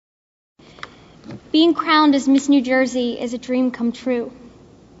Being crowned as Miss New Jersey is a dream come true.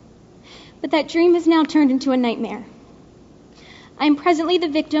 But that dream has now turned into a nightmare. I am presently the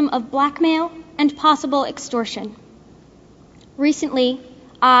victim of blackmail and possible extortion. Recently,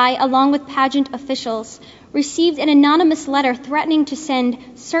 I, along with pageant officials, received an anonymous letter threatening to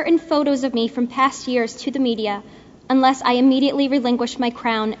send certain photos of me from past years to the media unless I immediately relinquished my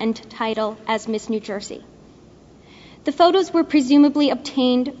crown and title as Miss New Jersey. The photos were presumably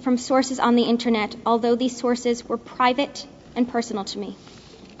obtained from sources on the internet, although these sources were private and personal to me.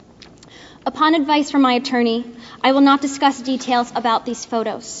 Upon advice from my attorney, I will not discuss details about these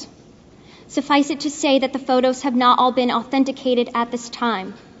photos. Suffice it to say that the photos have not all been authenticated at this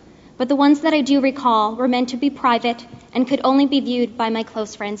time, but the ones that I do recall were meant to be private and could only be viewed by my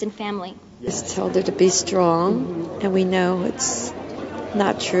close friends and family. Just told her to be strong, and we know it's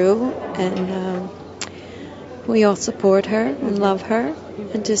not true, and we all support her and love her,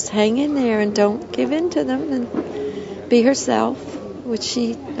 and just hang in there and don't give in to them and be herself, which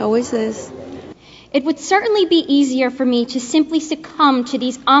she always is. It would certainly be easier for me to simply succumb to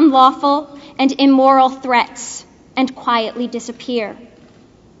these unlawful and immoral threats and quietly disappear.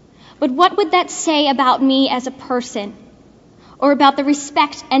 But what would that say about me as a person, or about the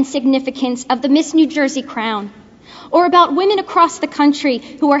respect and significance of the Miss New Jersey crown, or about women across the country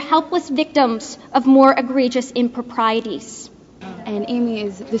who are helpless victims of more egregious improprieties? And Amy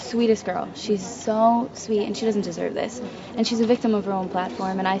is the sweetest girl. She's so sweet, and she doesn't deserve this. And she's a victim of her own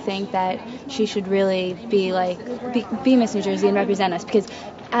platform, and I think that she should really be Miss New Jersey and represent us, because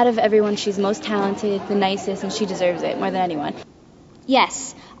out of everyone, she's most talented, the nicest, and she deserves it more than anyone.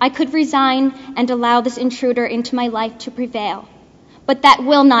 Yes, I could resign and allow this intruder into my life to prevail, but that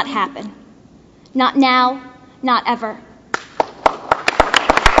will not happen. Not now, not ever.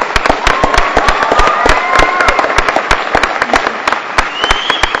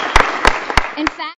 In fact,